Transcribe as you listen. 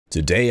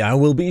Today I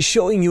will be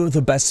showing you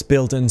the best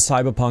build in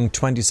Cyberpunk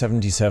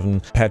 2077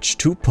 patch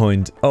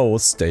 2.0.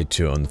 Stay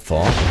tuned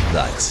for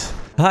that.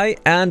 Hi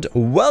and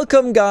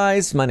welcome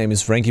guys, my name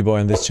is Franky Boy.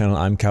 On this channel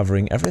I'm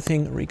covering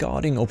everything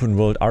regarding open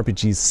world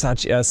RPGs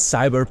such as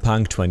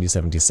Cyberpunk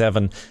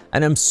 2077,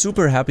 and I'm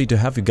super happy to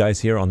have you guys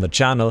here on the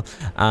channel,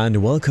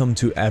 and welcome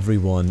to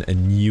everyone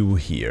new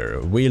here.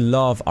 We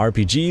love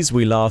RPGs,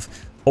 we love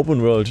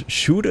open world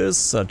shooters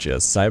such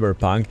as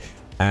Cyberpunk,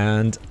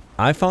 and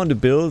I found a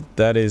build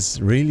that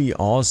is really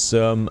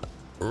awesome,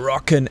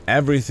 rocking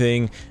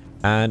everything,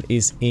 and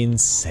is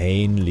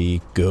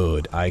insanely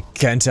good. I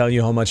can't tell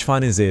you how much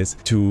fun it is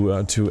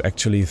to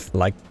actually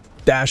like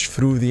dash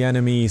through the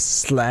enemies,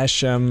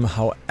 slash them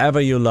however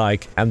you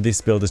like, and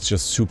this build is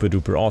just super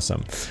duper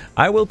awesome.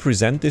 I will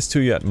present this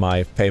to you at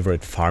my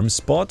favorite farm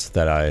spot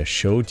that I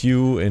showed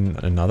you in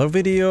another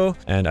video,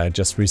 and I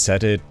just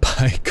reset it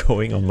by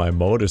going on my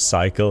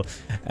motorcycle,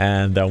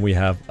 and then we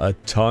have a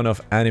ton of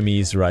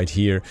enemies right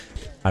here.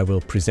 I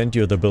will present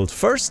you the build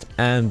first,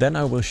 and then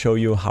I will show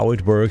you how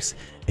it works.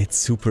 It's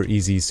super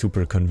easy,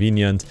 super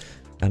convenient.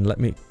 And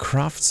let me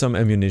craft some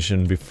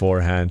ammunition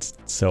beforehand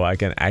so I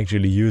can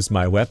actually use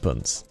my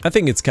weapons. I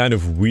think it's kind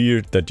of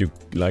weird that you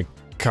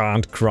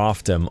can't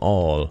craft them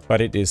all, but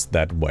it is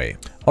that way.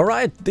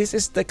 Alright, this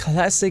is the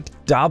classic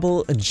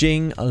double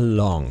Jing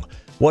Long.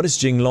 What is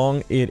Jing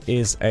Long? It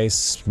is a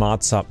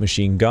smart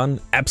submachine gun,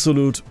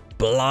 absolute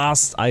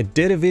blast. I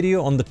did a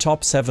video on the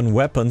top 7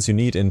 weapons you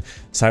need in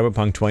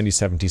Cyberpunk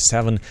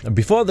 2077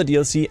 before the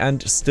DLC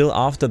and still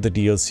after the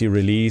DLC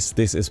release.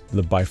 This is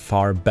the by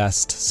far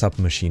best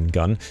submachine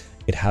gun.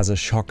 It has a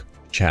shock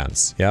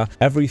chance, yeah?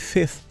 Every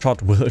 5th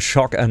shot will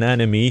shock an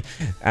enemy,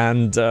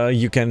 and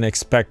you can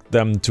expect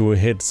them to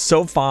hit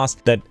so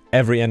fast that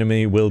every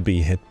enemy will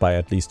be hit by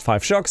at least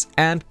 5 shocks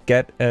and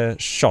get a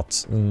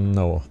shot.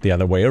 No, the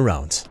other way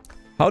around.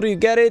 How do you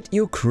get it?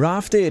 You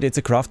craft it. It's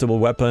a craftable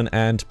weapon,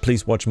 and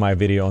please watch my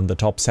video on the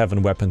top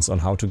 7 weapons on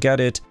how to get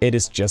it. It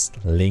is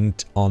just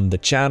linked on the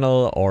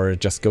channel, or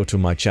just go to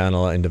my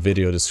channel in the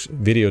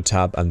video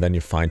tab, and then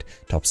you find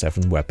top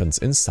 7 weapons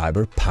in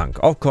Cyberpunk.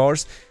 Of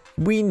course,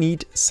 we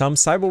need some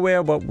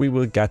cyberware, but we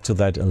will get to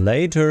that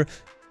later.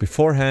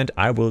 Beforehand,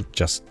 I will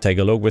just take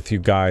a look with you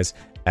guys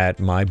at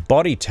my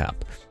body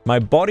tab. My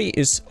body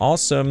is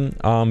awesome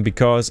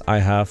because I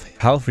have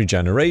health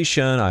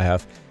regeneration, I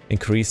have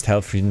increased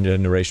health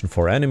regeneration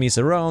for enemies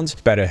around,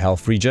 better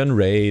health regen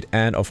rate,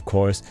 and of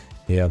course,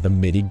 yeah, the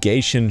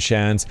mitigation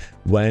chance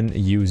when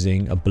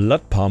using a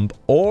blood pump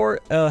or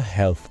a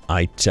health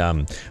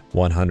item.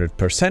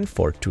 100%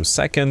 for 2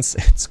 seconds.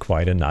 It's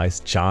quite a nice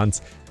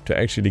chance to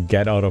actually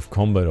get out of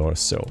combat or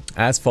so.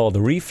 As for the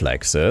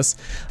reflexes,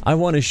 I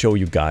want to show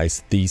you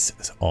guys these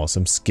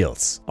awesome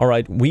skills.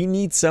 Alright, we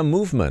need some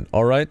movement,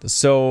 alright?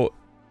 So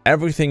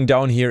everything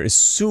down here is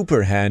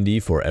super handy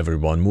for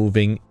everyone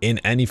moving in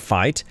any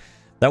fight.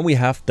 Then we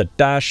have the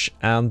dash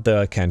and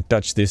the can't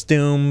touch this,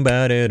 doom,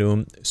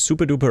 ba-da-doom.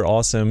 Super duper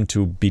awesome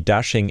to be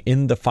dashing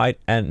in the fight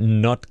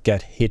and not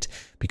get hit,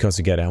 because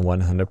you get a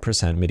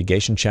 100%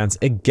 mitigation chance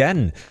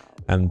again.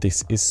 And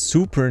this is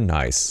super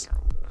nice.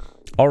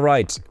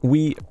 Alright,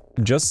 we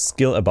just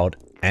skill about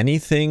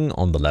anything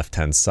on the left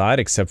hand side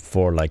except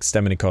for like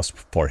stamina cost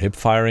for hip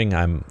firing.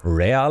 I'm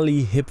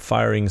rarely hip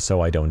firing,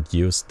 so I don't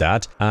use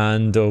that,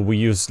 and we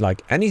use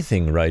like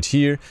anything right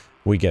here.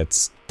 We get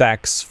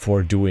stacks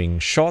for doing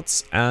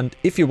shots, and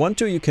if you want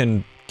to, you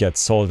can get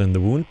salt in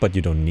the wound, but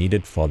you don't need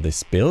it for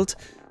this build,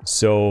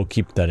 so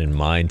keep that in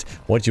mind.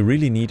 What you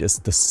really need is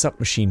the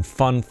submachine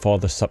fun for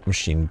the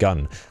submachine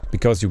gun,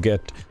 because you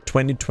get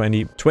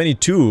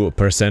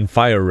 22%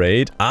 fire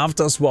rate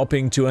after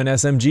swapping to an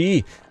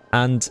SMG,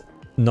 and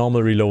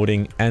normal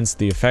reloading ends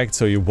the effect,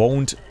 so you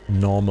won't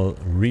normal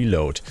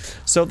reload.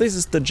 So this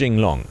is the Jing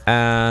Long,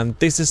 and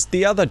this is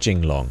the other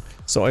Jing Long.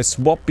 So I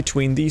swap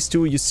between these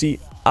two. You see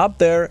up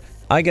there,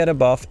 I get a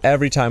buff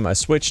every time I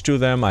switch to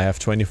them. I have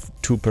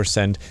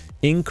 22%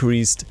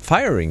 increased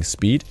firing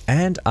speed,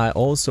 and I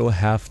also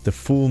have the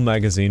full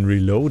magazine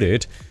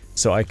reloaded,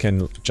 so I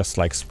can just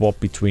like swap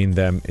between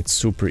them. It's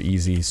super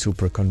easy,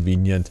 super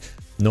convenient.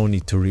 No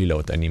need to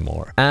reload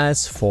anymore.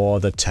 As for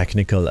the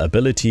technical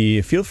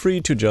ability, feel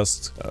free to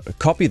just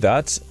copy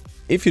that.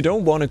 If you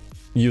don't want to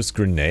use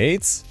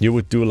grenades, you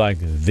would do like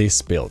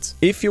this build.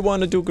 If you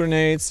want to do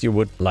grenades, you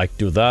would like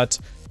do that.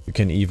 You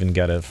can even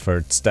get a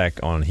 3rd stack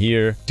on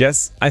here.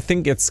 Yes, I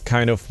think it's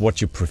kind of what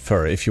you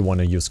prefer, if you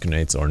want to use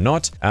grenades or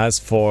not. As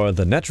for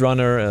the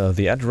netrunner,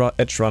 the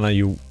edge runner,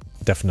 you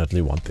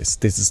definitely want this.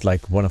 This is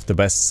like one of the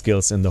best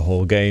skills in the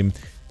whole game.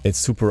 It's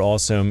super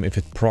awesome. If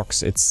it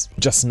procs, it's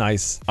just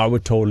nice. I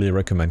would totally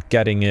recommend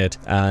getting it,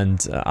 and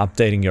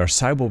updating your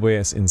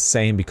cyberware is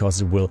insane,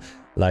 because it will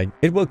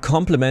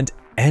complement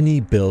any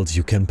build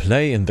you can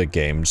play in the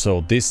game.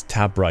 So this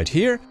tab right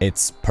here,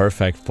 it's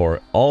perfect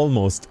for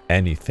almost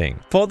anything.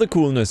 For the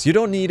coolness, you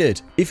don't need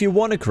it. If you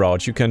want to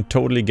crouch, you can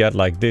totally get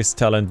like this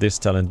talent, this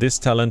talent, this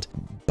talent,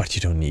 but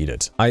you don't need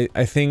it.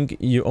 I think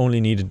you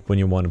only need it when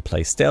you want to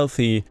play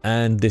stealthy,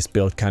 and this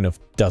build kind of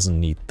doesn't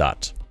need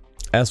that.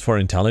 As for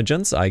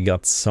intelligence, I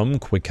got some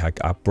quick hack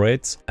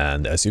upgrades,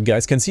 and as you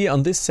guys can see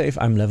on this save,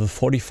 I'm level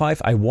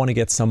 45. I want to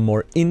get some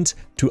more int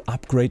to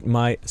upgrade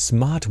my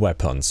smart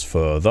weapons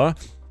further.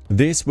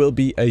 This will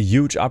be a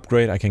huge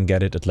upgrade. I can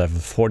get it at level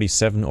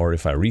 47, or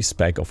if I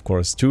respec, of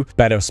course, too.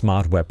 Better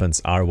smart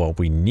weapons are what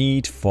we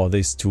need for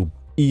this to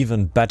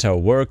even better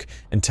work.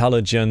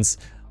 Intelligence,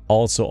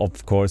 also,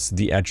 of course,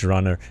 the edge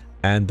runner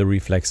and the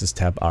reflexes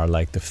tab are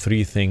like the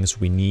 3 things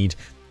we need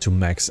to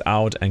max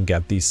out and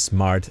get the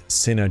smart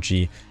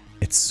synergy.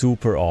 It's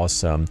super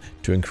awesome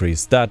to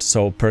increase that.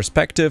 So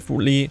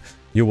perspectively,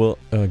 you will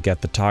get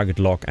the target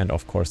lock and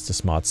of course the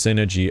smart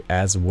synergy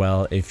as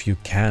well if you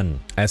can.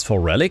 As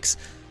for relics,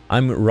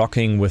 I'm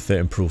rocking with the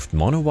improved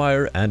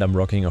monowire, and I'm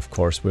rocking of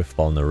course with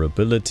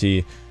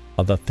vulnerability.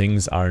 Other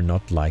things are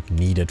not like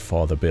needed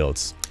for the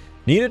builds.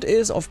 Needed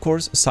is, of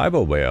course,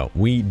 cyberware.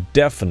 We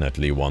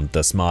definitely want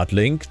the smart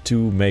link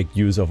to make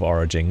use of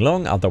our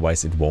Jinglong,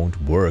 otherwise it won't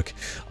work.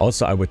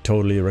 Also, I would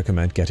totally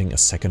recommend getting a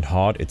second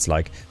heart. It's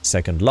like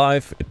second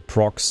life. It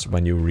procs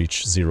when you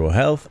reach 0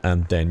 health,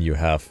 and then you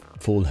have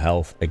full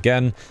health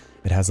again.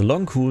 It has a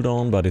long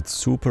cooldown, but it's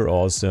super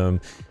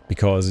awesome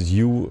because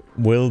you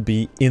will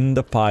be in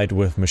the fight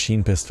with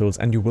machine pistols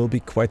and you will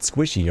be quite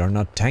squishy. You're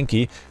not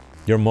tanky.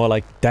 You're more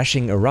like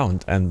dashing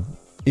around, and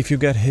if you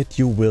get hit,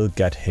 you will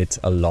get hit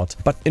a lot.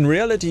 But in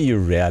reality, you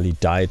rarely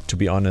die, to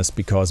be honest,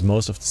 because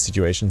most of the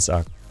situations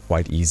are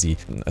quite easy.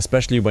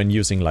 Especially when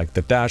using like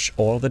the dash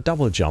or the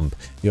double jump.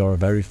 You're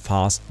very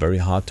fast, very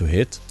hard to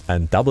hit.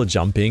 And double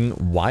jumping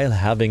while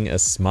having a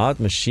smart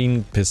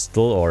machine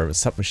pistol or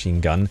submachine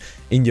gun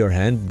in your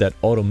hand that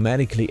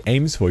automatically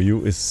aims for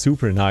you is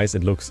super nice.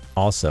 It looks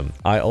awesome.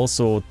 I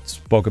also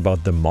spoke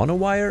about the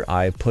monowire.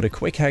 I put a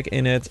quick hack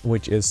in it,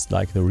 which is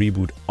like the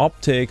reboot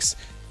optics.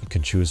 You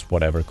can choose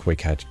whatever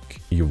quick hack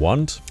you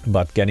want,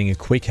 but getting a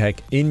quick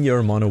hack in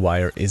your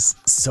monowire is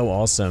so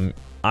awesome.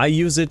 I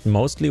use it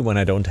mostly when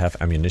I don't have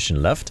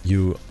ammunition left.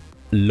 You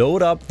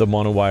load up the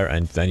monowire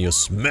and then you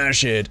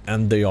smash it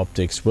and the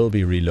optics will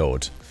be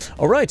reload.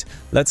 Alright,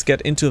 let's get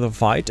into the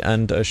fight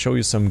and show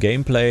you some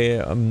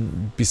gameplay.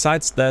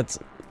 Besides that,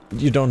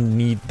 you don't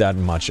need that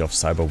much of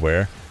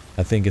cyberware.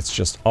 I think it's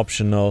just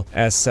optional.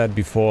 As said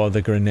before,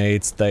 the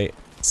grenades, they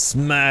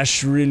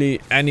smash really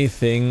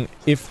anything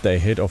if they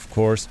hit, of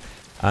course,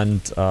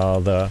 and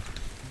the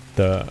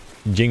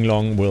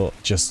Jinglong will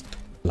just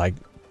like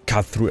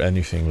cut through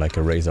anything like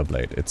a razor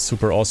blade. It's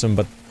super awesome,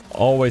 but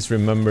always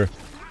remember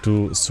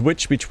to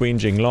switch between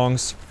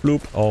Jinglongs.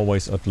 Floop,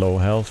 always at low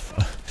health.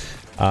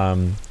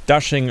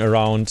 Dashing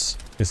around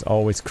is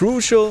always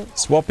crucial.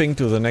 Swapping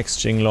to the next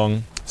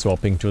Jinglong,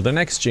 swapping to the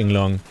next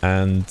Jinglong,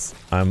 and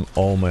I'm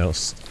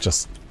almost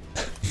just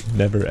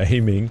never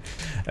aiming.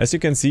 As you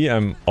can see,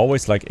 I'm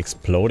always like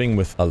exploding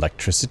with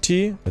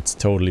electricity. It's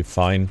totally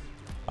fine.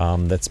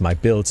 That's my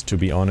build, to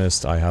be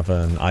honest. I have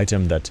an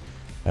item that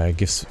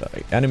gives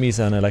enemies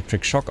an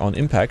electric shock on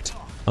impact.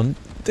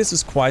 This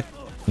is quite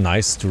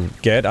nice to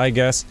get, I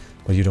guess,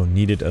 but you don't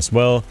need it as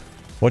well.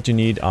 What you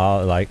need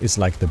is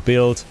like the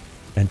build,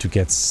 and to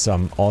get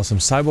some awesome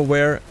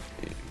cyberware,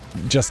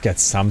 just get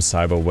some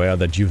cyberware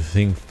that you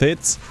think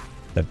fits,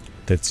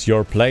 that's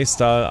your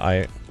playstyle.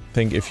 I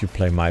think if you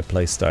play my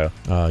playstyle,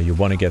 you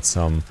want to get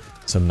some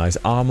nice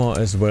armor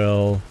as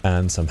well,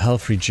 and some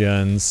health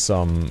regen,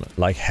 some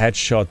like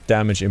headshot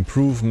damage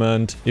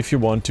improvement. If you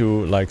want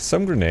to, like,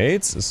 some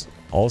grenades is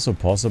also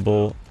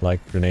possible.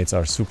 Like, grenades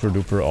are super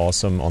duper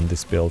awesome on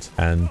this build,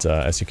 and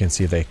as you can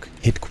see, they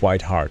hit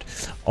quite hard.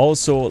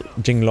 Also,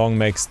 Jinglong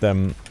makes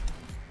them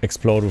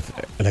explode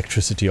with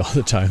electricity all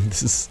the time.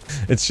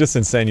 It's just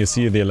insane. You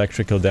see the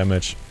electrical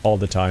damage all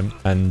the time,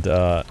 and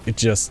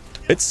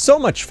it's so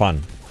much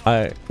fun.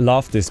 I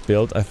love this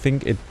build. I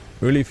think it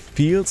really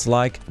feels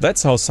like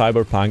that's how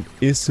Cyberpunk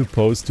is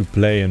supposed to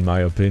play, in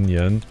my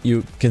opinion.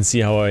 You can see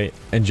how I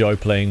enjoy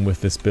playing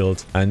with this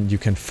build, and you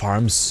can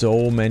farm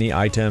so many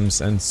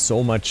items and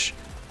so much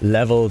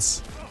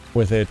levels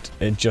with it.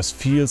 It just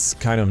feels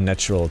kind of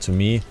natural to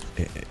me.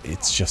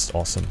 It's just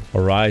awesome.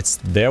 Alright,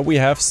 there we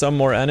have some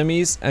more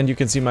enemies, and you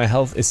can see my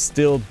health is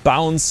still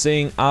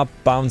bouncing up,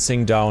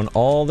 bouncing down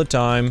all the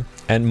time,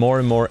 and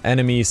more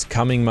enemies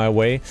coming my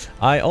way.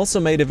 I also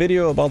made a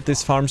video about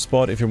this farm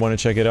spot. If you want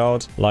to check it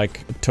out,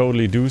 like,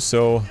 totally do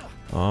so.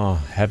 Oh,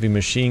 heavy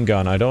machine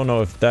gun. I don't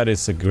know if that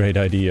is a great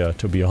idea,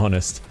 to be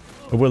honest.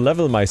 It will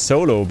level my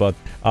solo, but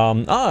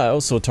I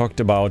also talked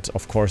about,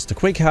 of course, the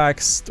quick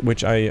hacks,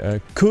 which I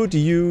could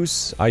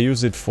use. I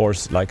use it for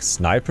like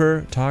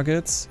sniper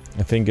targets.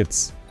 I think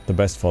it's the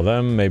best for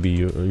them. Maybe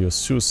you use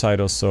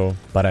suicide or so,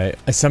 but I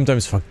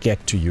sometimes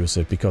forget to use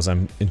it because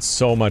I'm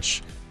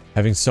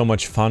having so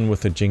much fun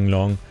with the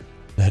Jinglong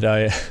that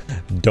I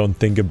don't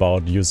think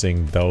about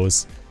using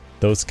those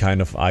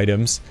kind of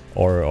items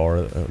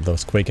or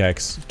those quick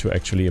hacks to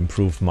actually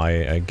improve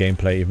my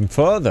gameplay even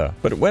further.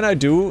 But when I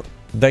do,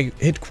 they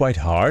hit quite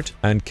hard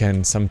and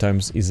can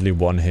sometimes easily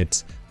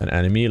one-hit an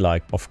enemy.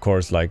 Like, of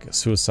course, like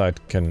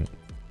suicide can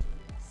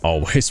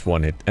always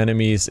one-hit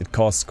enemies. It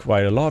costs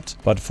quite a lot,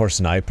 but for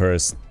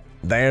snipers,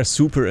 they're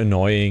super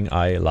annoying.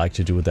 I like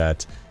to do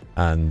that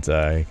and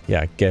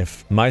yeah,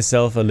 give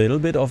myself a little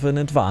bit of an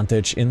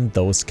advantage in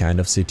those kind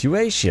of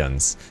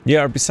situations.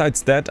 Yeah,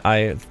 besides that,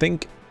 I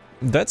think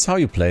that's how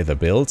you play the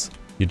build.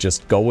 You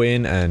just go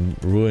in and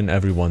ruin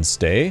everyone's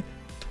day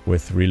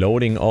with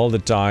reloading all the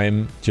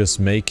time, just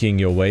making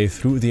your way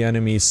through the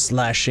enemies,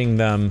 slashing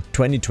them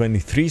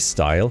 2023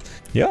 style.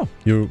 Yeah,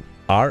 you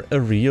are a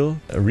real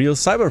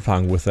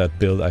Cyberpunk with that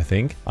build, I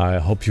think. I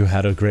hope you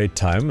had a great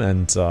time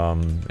and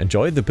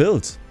enjoyed the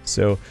build.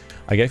 So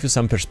I gave you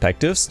some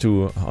perspectives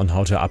on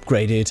how to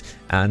upgrade it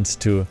and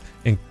to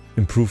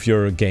improve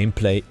your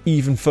gameplay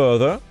even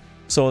further.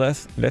 So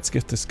let's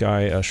give this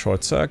guy a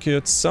short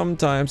circuit.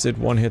 Sometimes it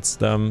one-hits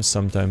them,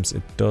 sometimes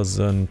it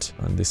doesn't.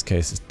 In this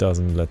case it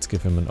doesn't. Let's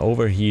give him an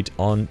overheat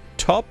on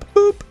top.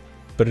 Boop.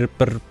 Brr,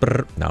 brr,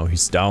 brr. Now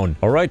he's down.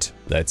 Alright,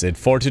 that's it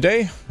for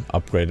today.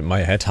 Upgraded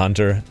my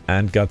headhunter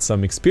and got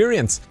some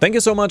experience. Thank you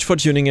so much for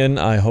tuning in.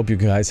 I hope you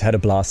guys had a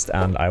blast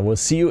and I will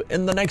see you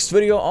in the next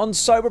video on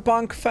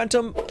Cyberpunk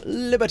Phantom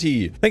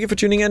Liberty. Thank you for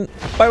tuning in.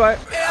 Bye bye.